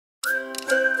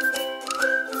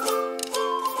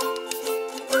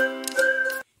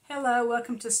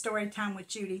welcome to Storytime with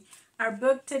Judy. Our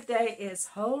book today is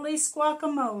Holy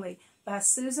Squawkamole by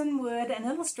Susan Wood and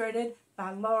illustrated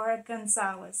by Laura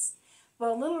Gonzalez.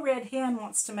 Well, Little Red Hen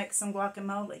wants to make some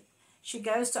guacamole. She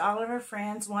goes to all of her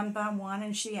friends one by one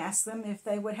and she asks them if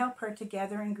they would help her to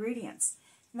gather ingredients.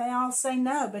 They all say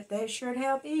no, but they sure to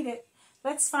help eat it.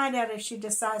 Let's find out if she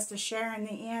decides to share in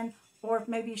the end or if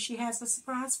maybe she has a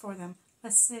surprise for them.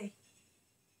 Let's see.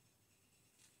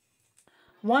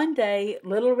 One day,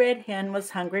 Little Red Hen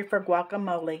was hungry for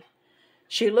guacamole.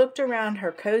 She looked around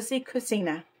her cozy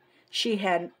cocina. She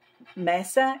had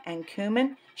masa and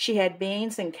cumin. She had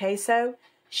beans and queso.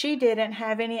 She didn't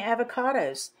have any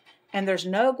avocados. And there's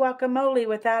no guacamole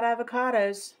without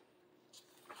avocados.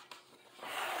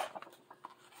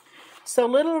 So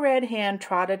Little Red Hen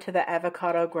trotted to the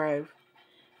avocado grove.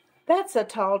 "That's a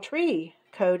tall tree.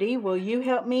 Cody, will you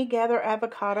help me gather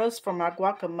avocados for my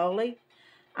guacamole?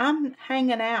 I'm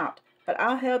hanging out, but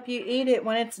I'll help you eat it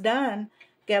when it's done,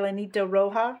 Galinito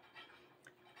Roja.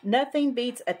 Nothing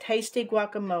beats a tasty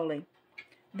guacamole."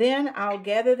 "Then I'll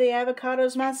gather the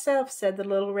avocados myself," said the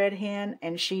Little Red Hen,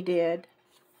 and she did.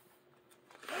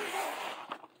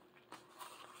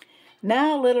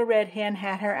 Now Little Red Hen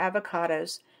had her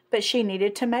avocados, but she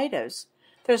needed tomatoes.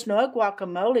 There's no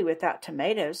guacamole without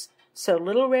tomatoes, so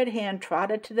Little Red Hen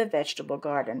trotted to the vegetable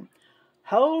garden.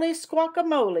 "Holy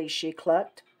Squawkamole," she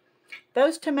clucked.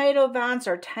 "Those tomato vines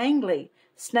are tangly.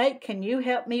 Snake, can you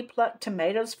help me pluck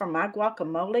tomatoes for my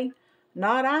guacamole?"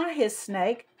 "Not I," hissed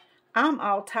Snake. "I'm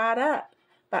all tied up,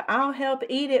 but I'll help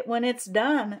eat it when it's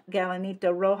done,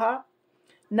 Galinito Roja.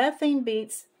 Nothing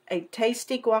beats a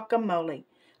tasty guacamole."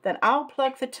 "Then I'll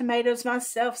pluck the tomatoes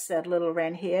myself," said Little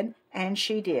Red Hen, and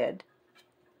she did.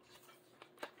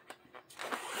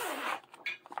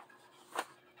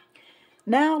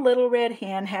 Now Little Red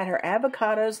Hen had her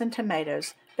avocados and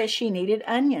tomatoes, but she needed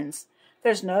onions.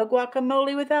 There's no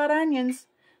guacamole without onions.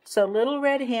 So Little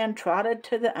Red Hen trotted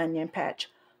to the onion patch.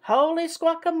 "Holy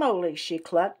Squawkamole," she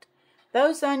clucked.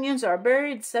 "Those onions are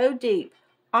buried so deep.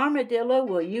 Armadillo,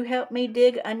 will you help me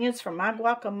dig onions for my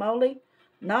guacamole?"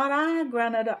 "Not I,"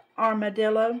 grunted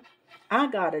Armadillo. "I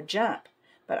gotta jump,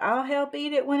 but I'll help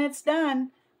eat it when it's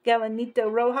done,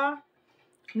 Galinito Roja.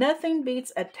 Nothing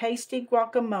beats a tasty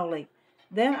guacamole.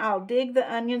 Then I'll dig the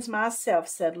onions myself,"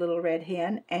 said Little Red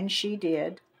Hen, and she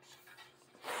did.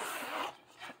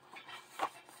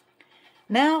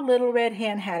 Now Little Red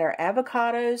Hen had her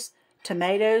avocados,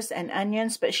 tomatoes, and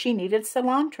onions, but she needed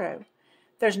cilantro.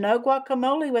 There's no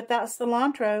guacamole without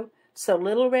cilantro, so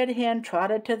Little Red Hen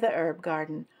trotted to the herb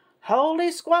garden. "Holy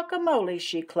Squawkamole,"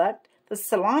 she clucked. "The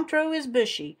cilantro is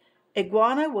bushy.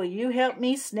 Iguana, will you help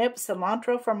me snip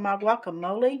cilantro from my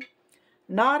guacamole?"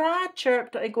 "Not I,"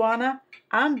 chirped Iguana.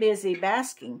 "I'm busy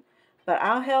basking, but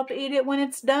I'll help eat it when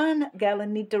it's done,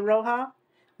 Galinito Roja.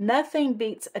 Nothing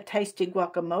beats a tasty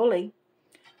guacamole."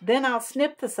 "Then I'll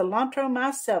snip the cilantro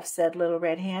myself," said Little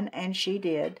Red Hen, and she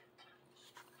did.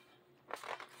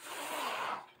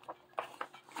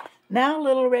 Now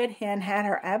Little Red Hen had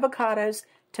her avocados,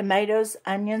 tomatoes,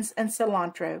 onions, and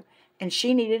cilantro, and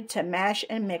she needed to mash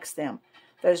and mix them.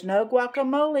 There's no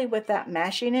guacamole without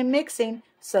mashing and mixing,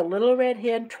 so Little Red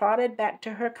Hen trotted back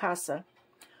to her casa.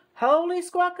 "Holy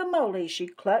Squawkamole," she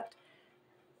clucked.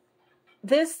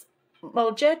 "This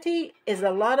molgeti is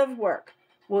a lot of work.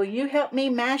 Will you help me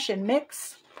mash and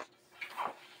mix?"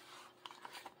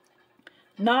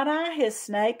 "Not I," hissed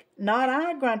Snake. "Not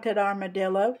I," grunted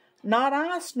Armadillo. "Not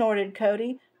I," snorted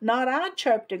Cody. "Not I,"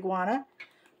 chirped Iguana.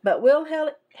 "But we'll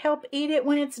help eat it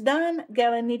when it's done,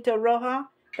 Galinito Roja,"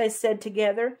 they said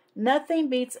together. "Nothing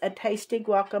beats a tasty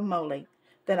guacamole."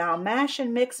 "Then I'll mash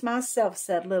and mix myself,"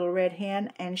 said Little Red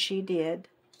Hen, and she did.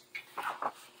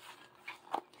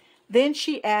 Then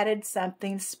she added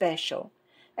something special.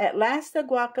 At last the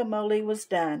guacamole was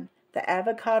done. The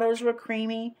avocados were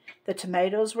creamy, the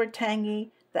tomatoes were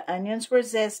tangy, the onions were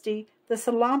zesty, the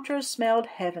cilantro smelled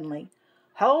heavenly.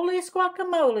 "Holy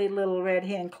Squawkamole," Little Red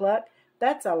Hen clucked.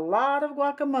 "That's a lot of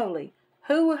guacamole.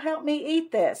 Who will help me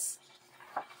eat this?"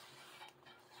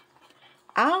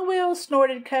 "I will,"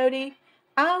 snorted Cody.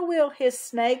 "I will," hissed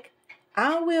Snake.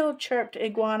 "I will," chirped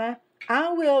Iguana.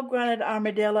 "I will," grunted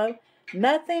Armadillo.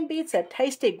 "Nothing beats a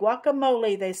tasty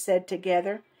guacamole," they said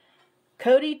together.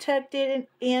 Cody tucked it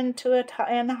into a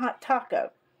hot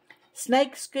taco.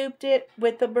 Snake scooped it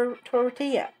with the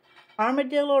tortilla.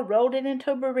 Armadillo rolled it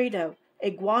into a burrito.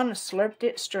 Iguana slurped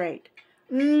it straight.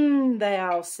 "Mmm," they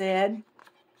all said.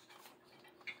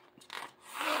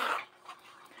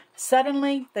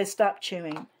 Suddenly, they stopped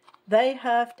chewing. They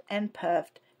huffed and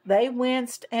puffed. They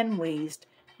winced and wheezed.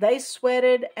 They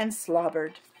sweated and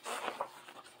slobbered.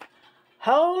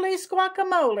 "Holy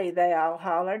Squawkamole," they all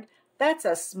hollered. That's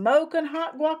a smoking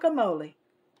hot guacamole.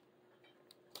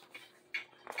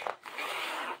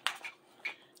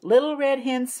 Little Red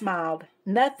Hen smiled.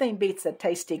 Nothing beats a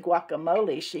tasty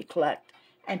guacamole, she clucked,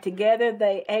 and together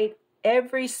they ate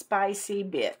every spicy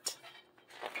bit.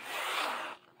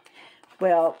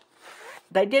 Well,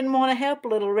 they didn't want to help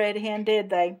Little Red Hen,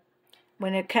 did they,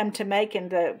 when it come to making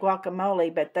the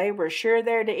guacamole, but they were sure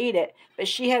there to eat it. But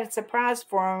she had a surprise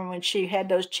for them when she had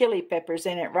those chili peppers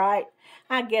in it, right?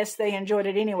 I guess they enjoyed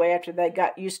it anyway after they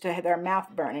got used to their mouth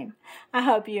burning. I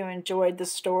hope you enjoyed the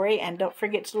story, and don't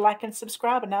forget to like and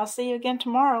subscribe, and I'll see you again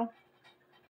tomorrow.